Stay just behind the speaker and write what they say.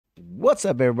What's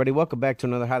up, everybody? Welcome back to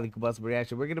another highly combustible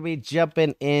reaction. We're going to be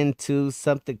jumping into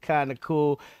something kind of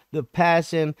cool. The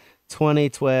Passion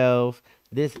 2012.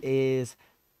 This is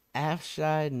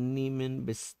Afscheid, nemen,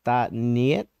 bestaat,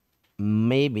 niet.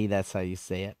 Maybe that's how you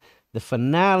say it. The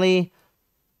finale.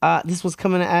 This was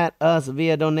coming at us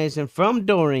via donation from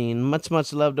Doreen. Much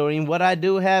love, Doreen. What I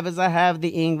do have is I have the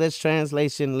English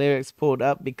translation lyrics pulled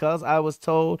up because I was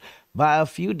told by a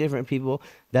few different people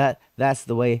that that's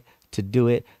the way to do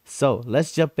it. So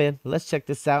let's jump in. Let's check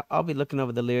this out. I'll be looking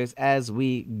over the lyrics as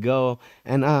we go,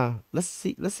 and let's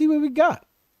see what we got.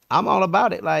 I'm all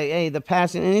about it. Like, hey, the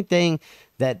Passion, anything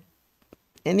that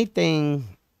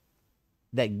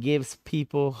gives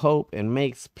people hope and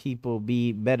makes people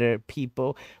be better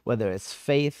people, whether it's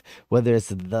faith, whether it's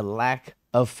the lack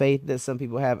of faith that some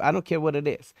people have. I don't care what it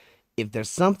is. If there's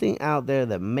something out there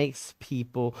that makes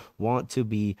people want to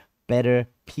be better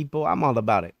people, I'm all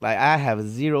about it. Like, I have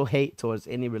zero hate towards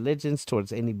any religions,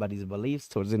 towards anybody's beliefs,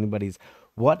 towards anybody's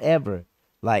whatever.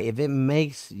 Like, if it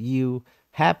makes you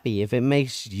happy, if it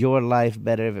makes your life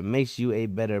better, if it makes you a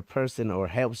better person or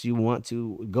helps you want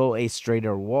to go a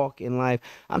straighter walk in life,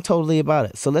 I'm totally about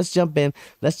it. So let's jump in.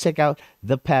 Let's check out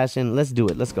The Passion. Let's do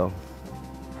it. Let's go.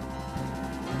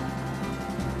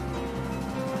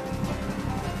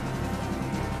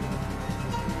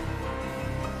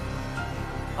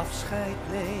 Afscheid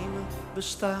nemen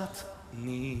bestaat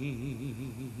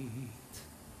niet.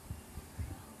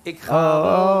 Ik ga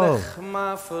wel weg,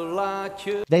 maar verlaat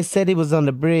je. They said he was on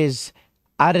the bridge.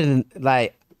 I didn't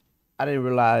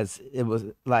realize it was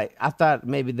like, I thought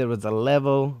maybe there was a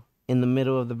level in the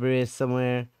middle of the bridge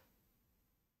somewhere.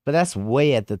 But that's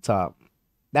way at the top.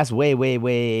 That's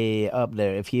way up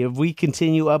there. If we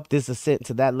continue up this ascent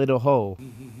to that little hole.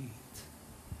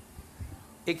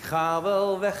 Ik ga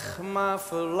wel weg, maar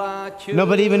verlaat je.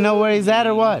 Nobody even know where he's at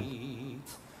or what?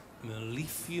 Mijn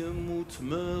liefje moet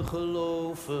me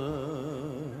geloven,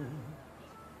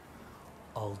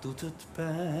 al doet het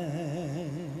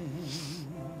pijn.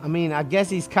 I mean, I guess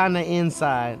he's kind of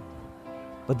inside,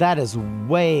 but that is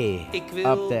way Ik wil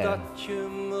up there. dat je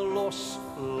me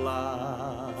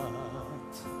loslaat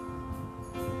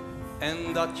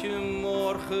en dat je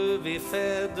morgen weer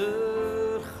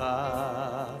verder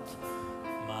gaat.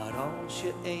 Maar als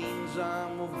je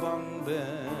eenzaam of bang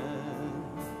bent,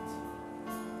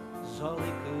 zal ik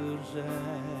er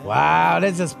zijn. Wow,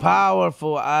 this is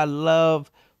powerful. I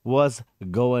love what's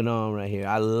going on right here.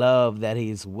 I love that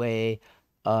he's way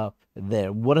up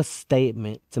there. What a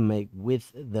statement to make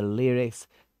with the lyrics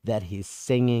that he's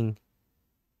singing.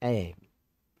 Hey,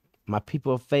 my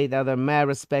people of faith, I have mad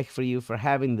respect for you for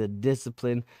having the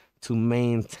discipline to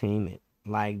maintain it.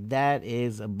 Like, that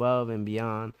is above and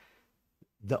beyond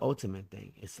the ultimate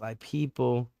thing. It's like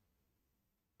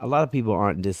a lot of people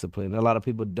aren't disciplined. A lot of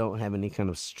people don't have any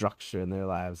kind of structure in their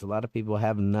lives. A lot of people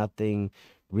have nothing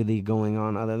really going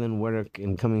on other than work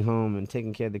and coming home and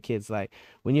taking care of the kids. Like,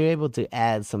 when you're able to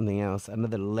add something else,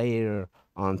 another layer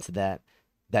onto that,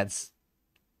 that's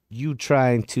you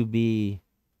trying to be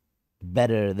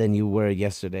better than you were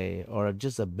yesterday, or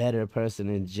just a better person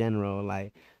in general.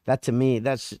 Like, that, to me,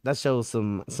 that shows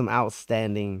some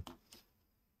outstanding,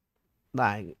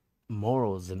 like,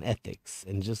 morals and ethics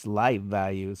and just life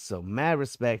values. So mad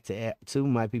respect to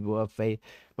my people of faith.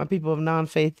 My people of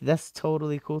non-faith, that's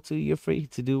totally cool too. You're free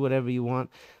to do whatever you want.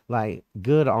 Like,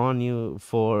 good on you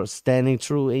for standing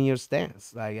true in your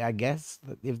stance. Like, I guess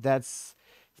if that's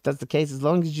the case, as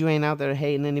long as you ain't out there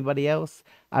hating anybody else,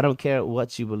 I don't care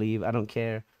what you believe. I don't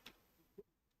care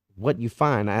what you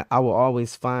find. I will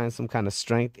always find some kind of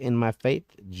strength in my faith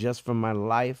just from my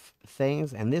life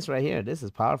things. And this right here, this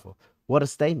is powerful. What a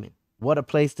statement. What a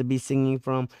place to be singing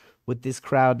from with this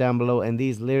crowd down below and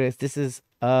these lyrics. This is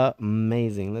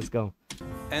amazing. Let's go.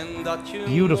 En dat je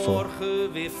Beautiful.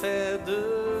 morgen weer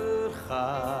verder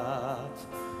gaat.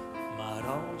 Maar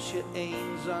als je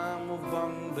eenzaam of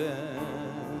bang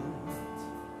bent,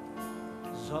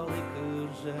 zal ik er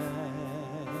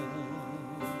zijn.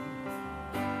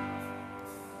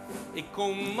 Ik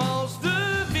kom als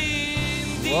de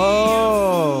wind die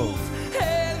Whoa. je voelt.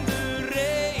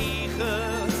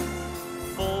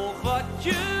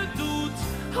 Je doet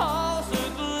als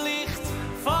het licht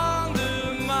van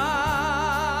de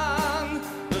maan.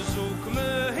 Zoek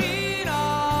me in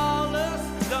alles,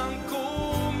 dan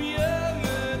kom je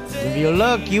meteen. If you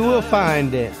look, you will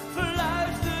find it.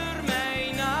 Verluister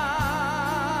mijn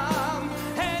naam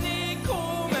en ik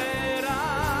kom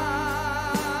eraan.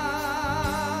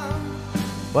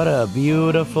 What a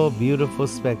beautiful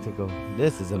spectacle.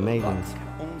 This is amazing.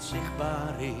 Wat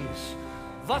onzichtbaar is,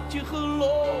 wat je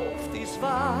gelooft is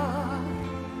waar.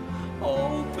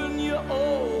 Open je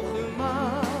ogen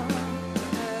maar.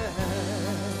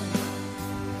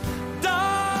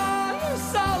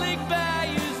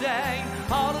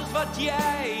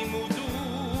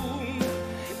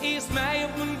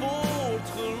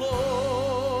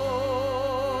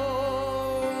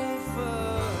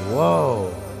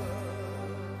 Whoa.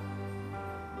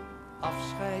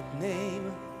 Afscheid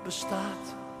nemen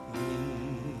bestaat niet.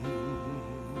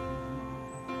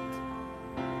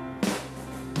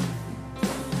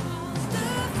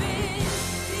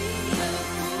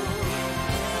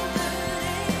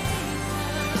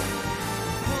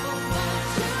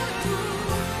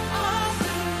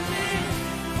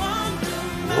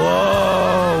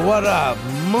 Whoa, what a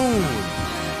moon.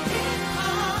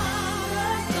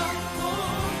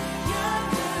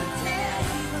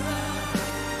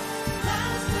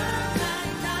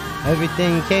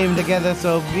 Everything came together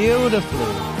so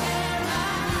beautifully.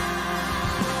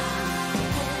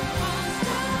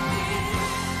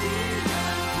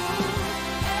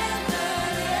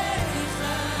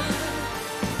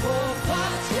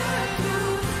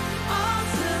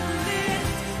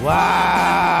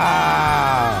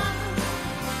 Wow.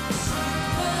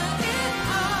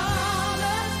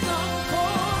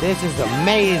 This is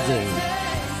amazing.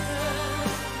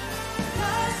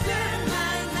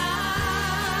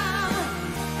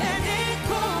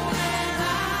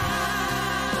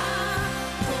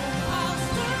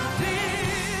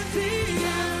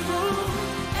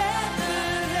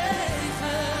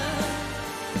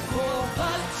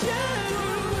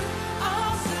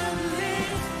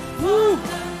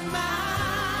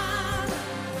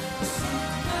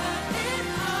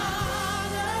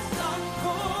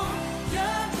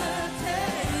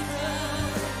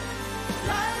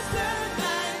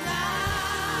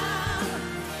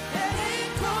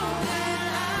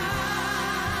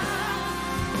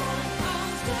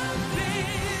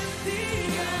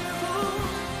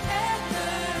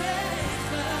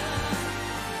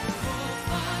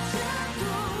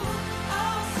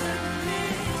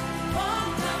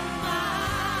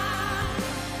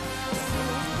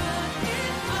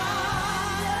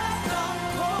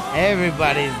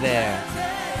 Everybody's there.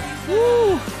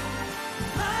 Woo.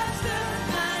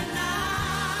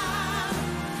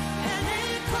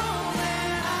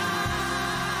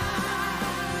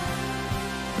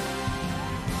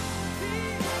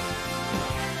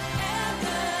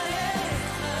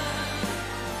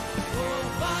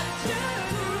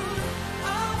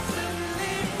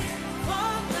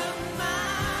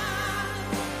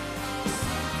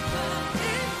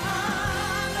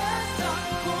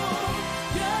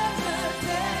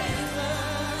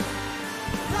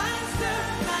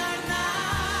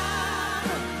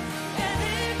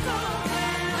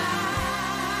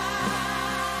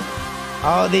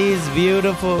 All these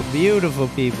beautiful, beautiful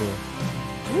people.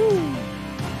 Woo.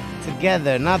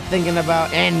 Together, not thinking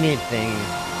about anything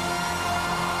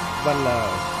but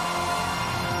love.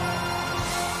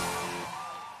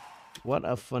 What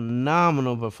a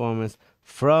phenomenal performance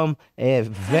from a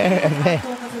very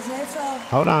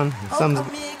hold on.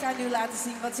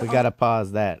 We gotta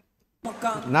pause that.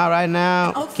 Not right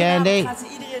now, Candy.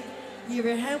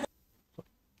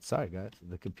 Sorry guys,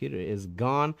 the computer is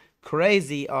gone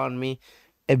crazy on me.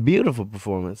 A beautiful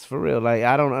performance, for real. Like,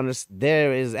 I don't understand.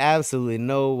 There is absolutely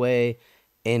no way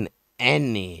in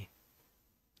any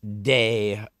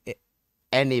day,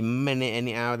 any minute,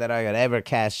 any hour that I could ever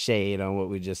cast shade on what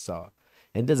we just saw.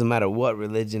 It doesn't matter what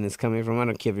religion it's coming from. I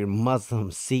don't care if you're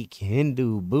Muslim, Sikh,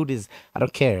 Hindu, Buddhist. I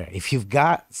don't care. If you've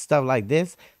got stuff like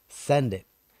this, send it.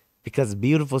 Because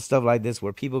beautiful stuff like this,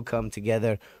 where people come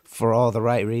together for all the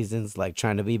right reasons, like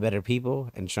trying to be better people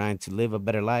and trying to live a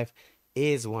better life,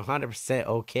 is 100%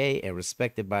 okay and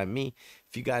respected by me.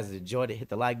 If you guys enjoyed it, hit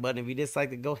the like button. If you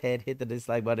disliked it, go ahead, hit the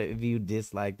dislike button. If you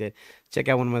disliked it, check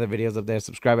out one of my other videos up there.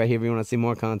 Subscribe right here if you want to see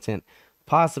more content,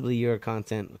 possibly your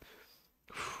content.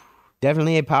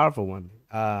 Definitely a powerful one.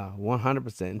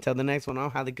 100%. Until the next one, I'm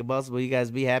highly combustible. You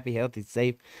guys be happy, healthy,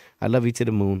 safe. I love you to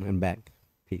the moon and back.